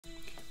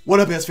What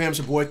up, SFAM? It's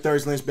your boy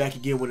Lynch back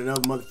again with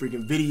another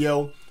motherfucking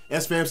video.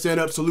 SFAM, stand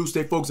up, salute,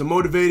 stay focused and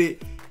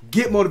motivated.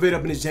 Get motivated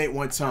up in this jank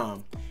one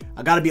time.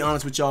 I gotta be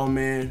honest with y'all,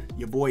 man.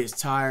 Your boy is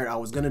tired. I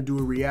was gonna do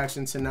a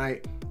reaction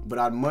tonight, but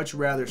I'd much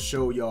rather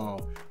show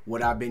y'all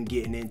what I've been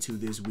getting into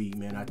this week,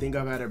 man. I think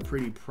I've had a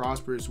pretty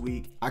prosperous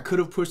week. I could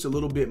have pushed a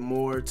little bit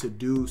more to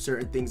do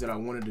certain things that I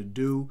wanted to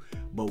do,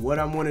 but what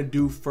I want to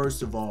do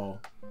first of all,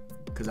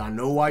 because I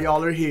know why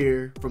y'all are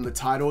here from the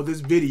title of this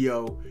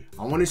video,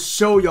 I want to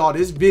show y'all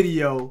this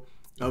video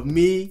of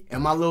me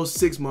and my little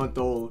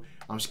 6-month-old.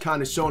 I'm just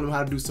kind of showing them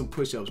how to do some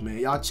push-ups, man.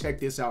 Y'all check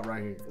this out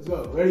right here. Let's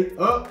go. Ready?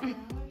 Up.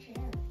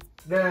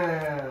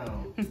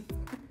 Down.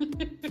 You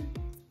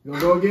gonna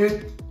go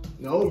again?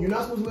 No, you're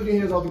not supposed to lift your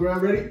hands off the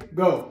ground. Ready?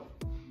 Go.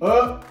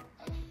 Up.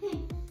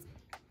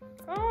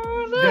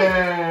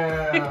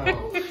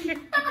 Down.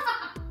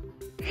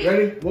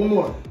 Ready? One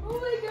more. Oh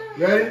my God.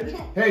 Ready?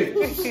 Hey.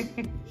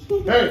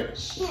 Hey.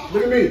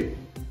 Look at me.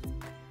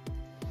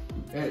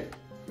 Hey.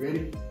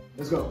 Ready?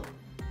 Let's go.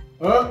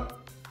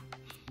 Up.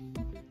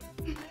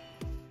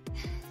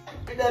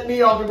 Get that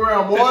knee off the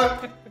ground,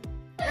 boy.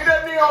 Get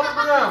that knee off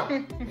the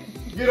ground.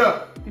 Get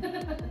up.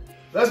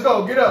 Let's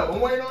go. Get up. I'm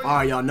waiting on you. All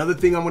right, y'all. Another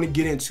thing I want to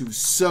get into.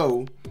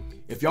 So,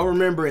 if y'all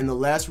remember in the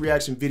last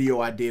reaction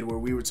video I did where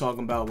we were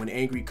talking about when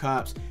angry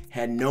cops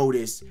had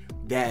noticed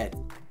that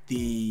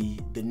the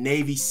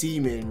Navy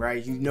seamen,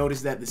 right? You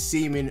noticed that the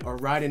seamen are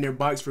riding their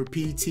bikes for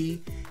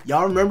PT.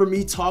 Y'all remember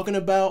me talking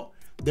about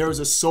there was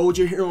a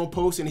soldier here on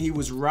post and he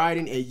was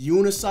riding a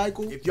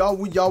unicycle? If y'all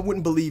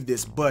wouldn't believe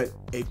this, but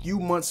a few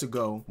months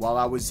ago, while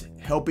I was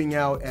helping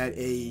out at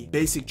a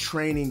basic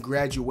training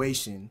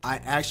graduation, I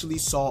actually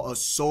saw a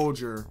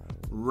soldier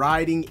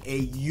riding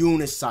a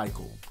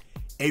unicycle.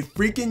 A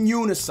freaking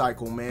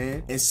unicycle,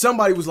 man. And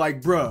somebody was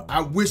like, bruh,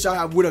 I wish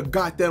I would have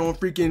got that on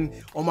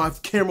my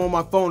camera on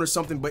my phone or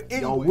something. But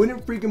anyway, y'all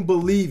wouldn't freaking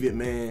believe it,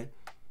 man.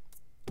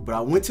 But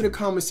I went to the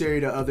commissary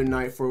the other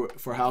night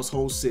for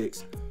household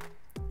 6.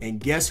 And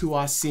guess who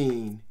I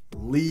seen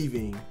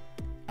leaving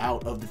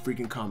out of the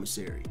freaking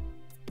commissary?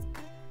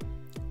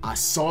 I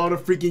saw the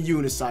freaking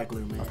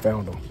unicycler, man. I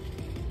found him.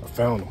 I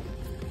found him.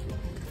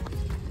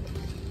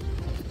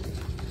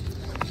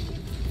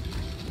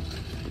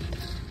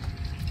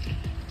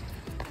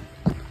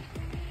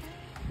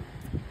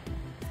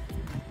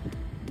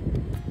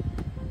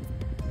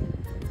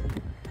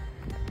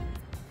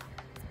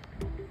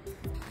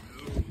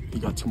 He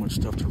got too much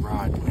stuff to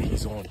ride, but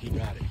he's on. He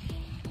got it.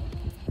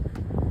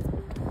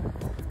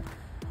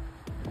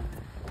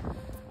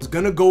 I was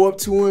gonna go up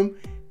to him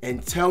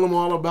and tell him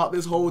all about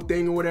this whole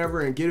thing or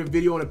whatever and get a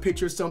video and a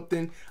picture or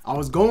something. I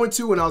was going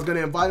to, and I was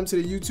gonna invite him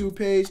to the YouTube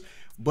page,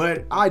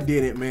 but I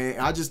didn't, man.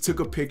 I just took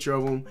a picture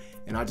of him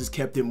and I just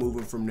kept it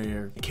moving from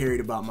there,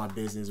 carried about my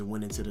business and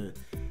went into the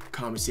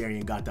commissary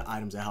and got the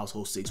items that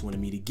household 6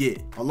 wanted me to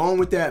get. Along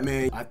with that,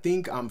 man, I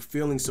think I'm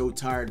feeling so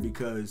tired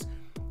because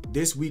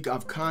this week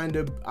I've kind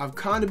of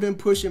been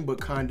pushing, but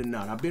kind of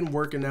not. I've been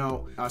working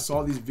out. I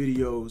saw these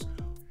videos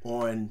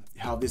on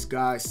how this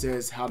guy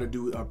says how to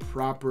do a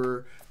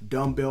proper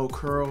dumbbell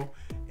curl,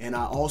 and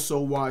I also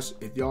watched,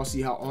 if y'all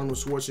see how Arnold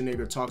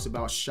Schwarzenegger talks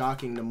about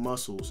shocking the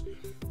muscles,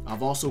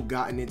 I've also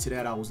gotten into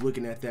that. I was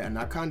looking at that and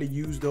I kind of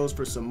used those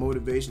for some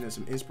motivation and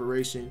some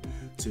inspiration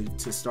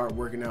to start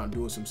working out and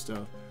doing some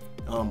stuff.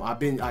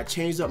 I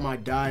changed up my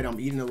diet. I'm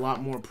eating a lot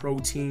more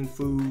protein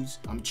foods.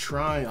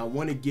 I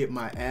want to get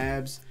my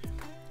abs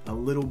a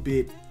little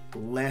bit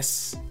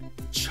less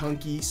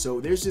chunky, so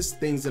there's just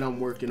things that I'm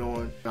working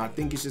on. I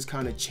think it's just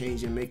kind of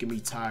changing, making me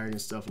tired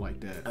and stuff like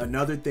that.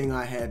 Another thing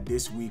I had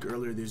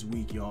earlier this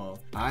week, y'all,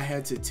 I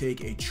had to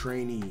take a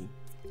trainee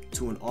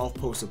to an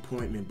off-post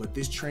appointment, but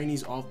this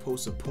trainee's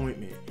off-post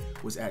appointment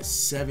was at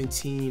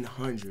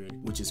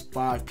 1700, which is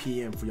 5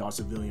 p.m. for y'all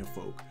civilian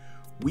folk.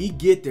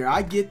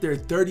 I get there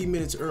 30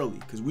 minutes early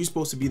because we're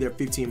supposed to be there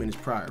 15 minutes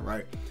prior,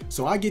 right?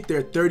 So I get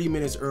there 30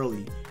 minutes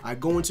early. I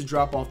go in to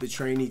drop off the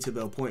trainee to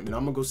the appointment.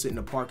 I'm gonna go sit in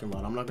the parking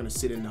lot. I'm not gonna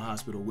sit in the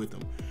hospital with them.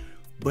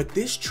 But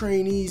this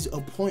trainee's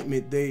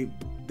appointment, the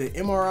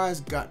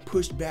MRIs got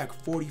pushed back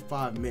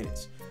 45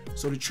 minutes.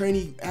 So the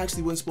trainee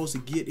actually wasn't supposed to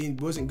get in,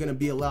 wasn't gonna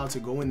be allowed to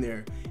go in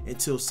there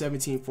until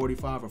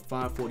 17:45 or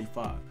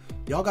 5:45.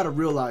 Y'all gotta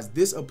realize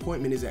this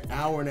appointment is an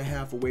hour and a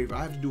half away.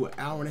 I have to do an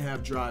hour and a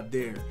half drive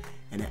there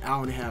and an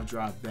hour and a half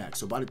drive back.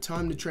 So by the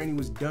time the trainee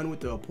was done with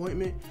the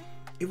appointment,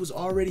 it was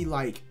already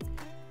like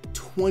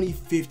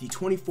 20:50,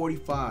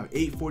 20:45,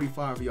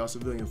 8:45 for y'all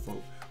civilian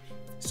folk.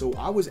 So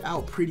I was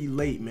out pretty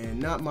late, man.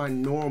 Not my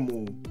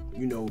normal,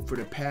 you know, for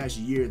the past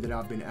year that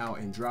I've been out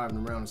and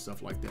driving around and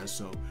stuff like that.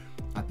 So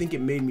I think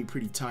it made me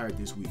pretty tired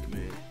this week,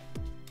 man.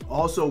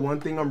 Also, one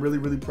thing I'm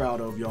really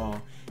proud of,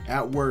 y'all,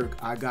 at work,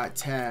 I got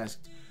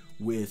tasked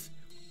with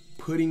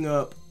putting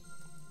up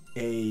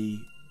a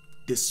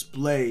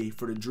display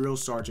for the drill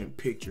sergeant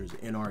pictures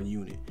in our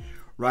unit,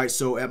 right?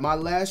 So at my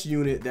last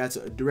unit, that's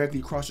directly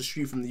across the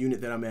street from the unit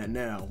that I'm at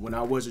now, when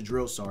I was a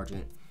drill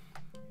sergeant,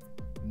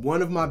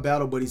 one of my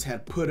battle buddies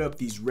had put up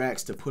these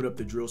racks to put up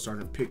the drill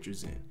sergeant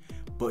pictures in.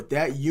 but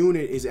that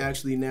unit is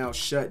actually now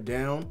shut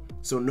down.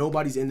 So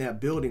nobody's in that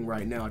building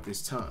right now at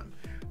this time.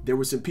 There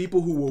were some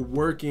people who were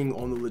working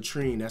on the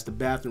latrine. That's the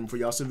bathroom for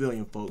y'all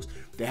civilian folks.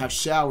 They have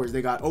showers.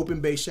 They got open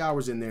bay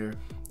showers in there.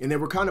 And they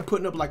were kind of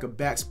putting up like a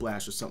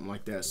backsplash or something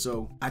like that.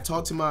 So I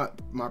talked to my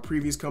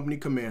previous company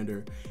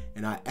commander,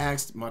 and I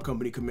asked my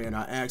company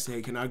commander,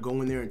 hey, can I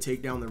go in there and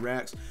take down the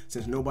racks?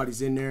 Since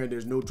nobody's in there,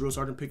 there's no drill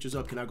sergeant pictures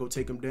up, can I go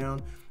take them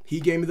down? He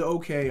gave me the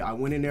okay. I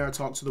went in there, I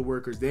talked to the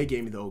workers, they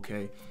gave me the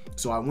okay.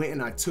 So I went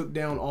and I took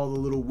down all the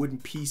little wooden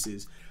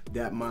pieces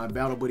that my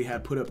battle buddy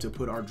had put up to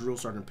put our drill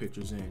sergeant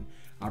pictures in.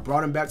 I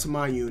brought him back to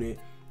my unit.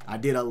 I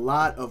did a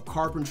lot of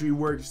carpentry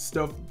work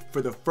stuff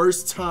for the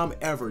first time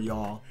ever,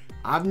 y'all.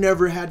 I've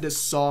never had to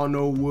saw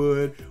no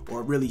wood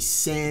or really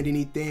sand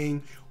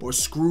anything or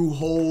screw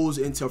holes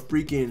into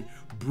freaking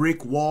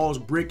brick walls,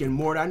 brick and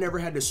mortar. I never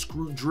had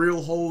to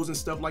drill holes and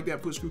stuff like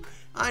that, put screw.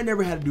 I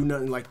never had to do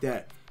nothing like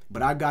that.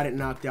 But I got it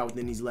knocked out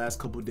within these last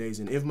couple of days.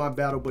 And if my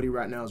battle buddy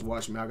right now is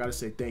watching me, I gotta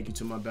say thank you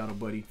to my battle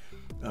buddy,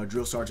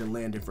 Drill Sergeant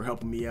Landon, for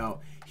helping me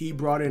out. He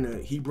brought in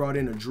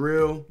a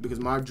drill because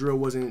my drill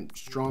wasn't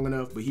strong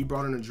enough, but he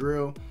brought in a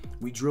drill.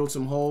 We drilled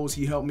some holes.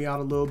 He helped me out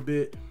a little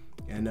bit,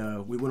 and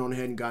we went on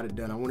ahead and got it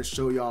done. I want to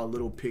show y'all a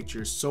little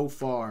picture. So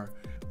far,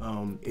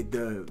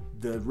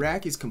 the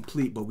rack is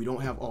complete, but we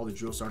don't have all the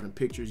Drill Sergeant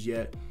pictures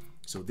yet.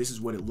 So this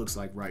is what it looks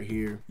like right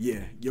here.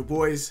 Yeah, your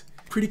boy's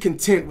pretty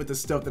content with the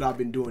stuff that I've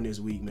been doing this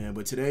week, man.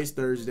 But today's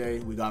Thursday.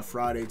 We got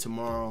Friday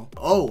tomorrow.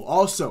 Oh,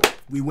 also,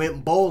 we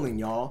went bowling,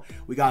 y'all.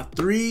 We got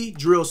 3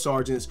 drill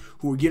sergeants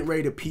who are getting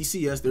ready to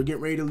PCS. They're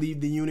getting ready to leave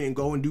the unit and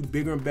go and do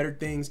bigger and better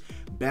things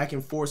back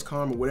in Force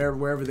Com or whatever,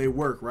 wherever they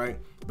work, right?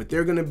 But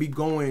they're gonna be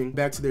going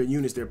back to their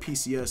units, their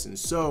PCS. And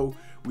so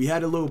we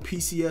had a little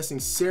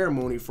PCSing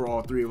ceremony for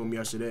all 3 of them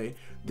yesterday.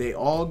 They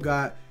all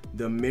got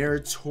the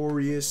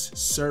Meritorious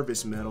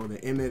Service Medal.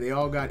 They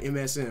all got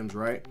MSMs,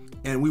 right?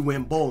 And we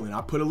went bowling.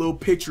 I put a little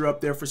picture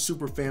up there for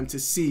Super Fam to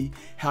see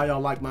how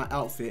y'all like my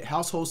outfit.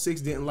 Household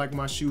 6 didn't like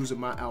my shoes or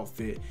my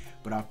outfit,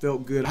 but I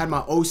felt good. I had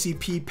my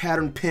OCP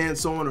pattern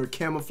pants on, or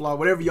camouflage,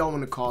 whatever y'all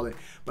want to call it.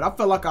 But I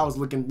felt like I was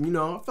looking, you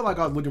know, I felt like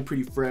I was looking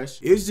pretty fresh.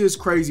 It's just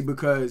crazy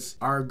because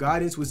our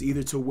guidance was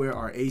either to wear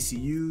our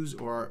ACUs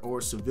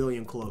or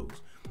civilian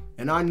clothes.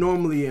 And I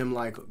normally am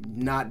like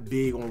not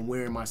big on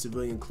wearing my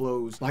civilian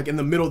clothes like in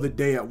the middle of the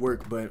day at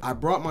work, but I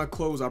brought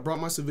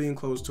my civilian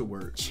clothes to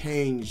work,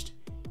 changed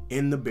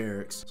in the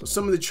barracks. So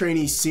some of the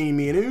trainees see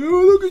me and,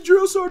 oh, look at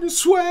Drill Sergeant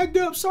swagged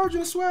up,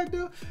 Sergeant swagged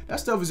up. That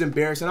stuff is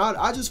embarrassing.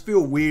 I just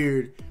feel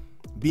weird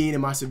being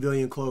in my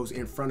civilian clothes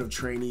in front of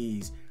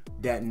trainees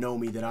that know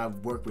me, that I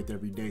work with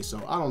every day.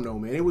 So I don't know,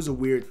 man, it was a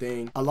weird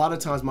thing. A lot of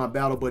times my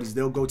battle buddies,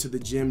 they'll go to the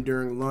gym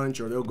during lunch,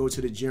 or they'll go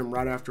to the gym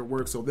right after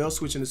work, so they'll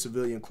switch into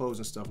civilian clothes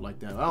and stuff like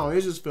that. I don't know,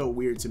 it just felt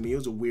weird to me. It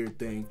was a weird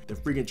thing. The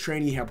freaking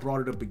trainee had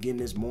brought it up again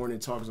this morning,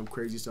 talking some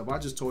crazy stuff. I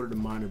just told her to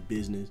mind her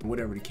business,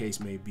 whatever the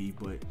case may be.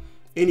 But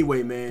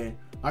anyway, man,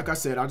 like I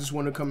said, I just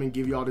want to come and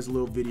give y'all this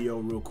little video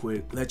real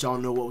quick, let y'all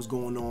know what was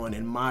going on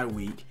in my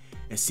week,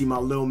 and see my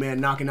little man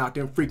knocking out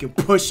them freaking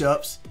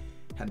push-ups.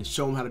 Had to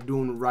show him how to do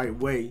them the right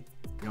way.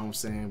 You know what I'm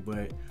saying?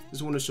 But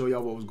just want to show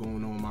y'all what was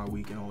going on in my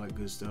week and all that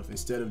good stuff.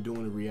 Instead of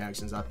doing the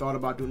reactions, I thought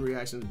about doing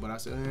reactions, but I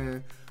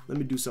said, let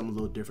me do something a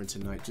little different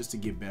tonight just to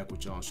get back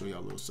with y'all and show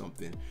y'all a little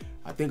something.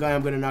 I think I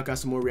am going to knock out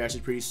some more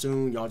reactions pretty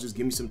soon. Y'all just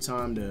give me some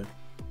time to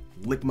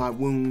lick my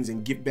wounds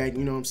and get back,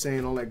 you know what I'm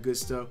saying, all that good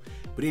stuff.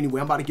 But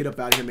anyway, I'm about to get up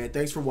out of here, man.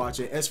 Thanks for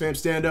watching. SFAM,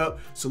 stand up,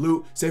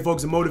 salute, stay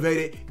focused and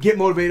motivated. Get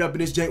motivated up in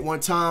this jank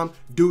one time.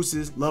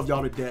 Deuces, love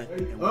y'all to death.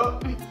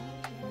 Up,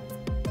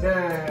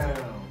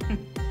 down.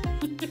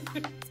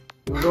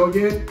 You wanna go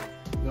again?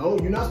 No,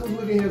 you're not supposed to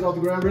lift your hands off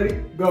the ground. Ready?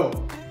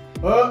 Go.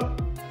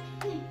 Up.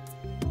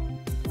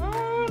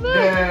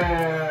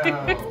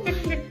 Down.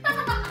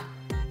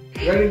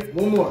 Ready?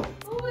 One more.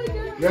 Oh my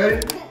God.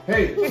 Ready?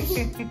 Hey.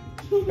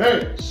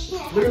 Hey.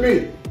 Look at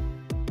me.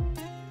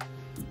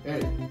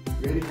 Hey.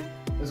 Ready?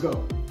 Let's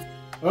go.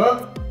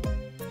 Up.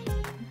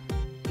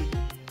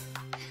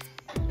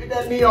 Get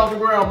that knee off the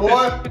ground,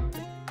 boy.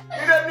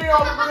 Get that knee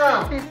off the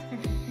ground.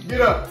 Get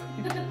up.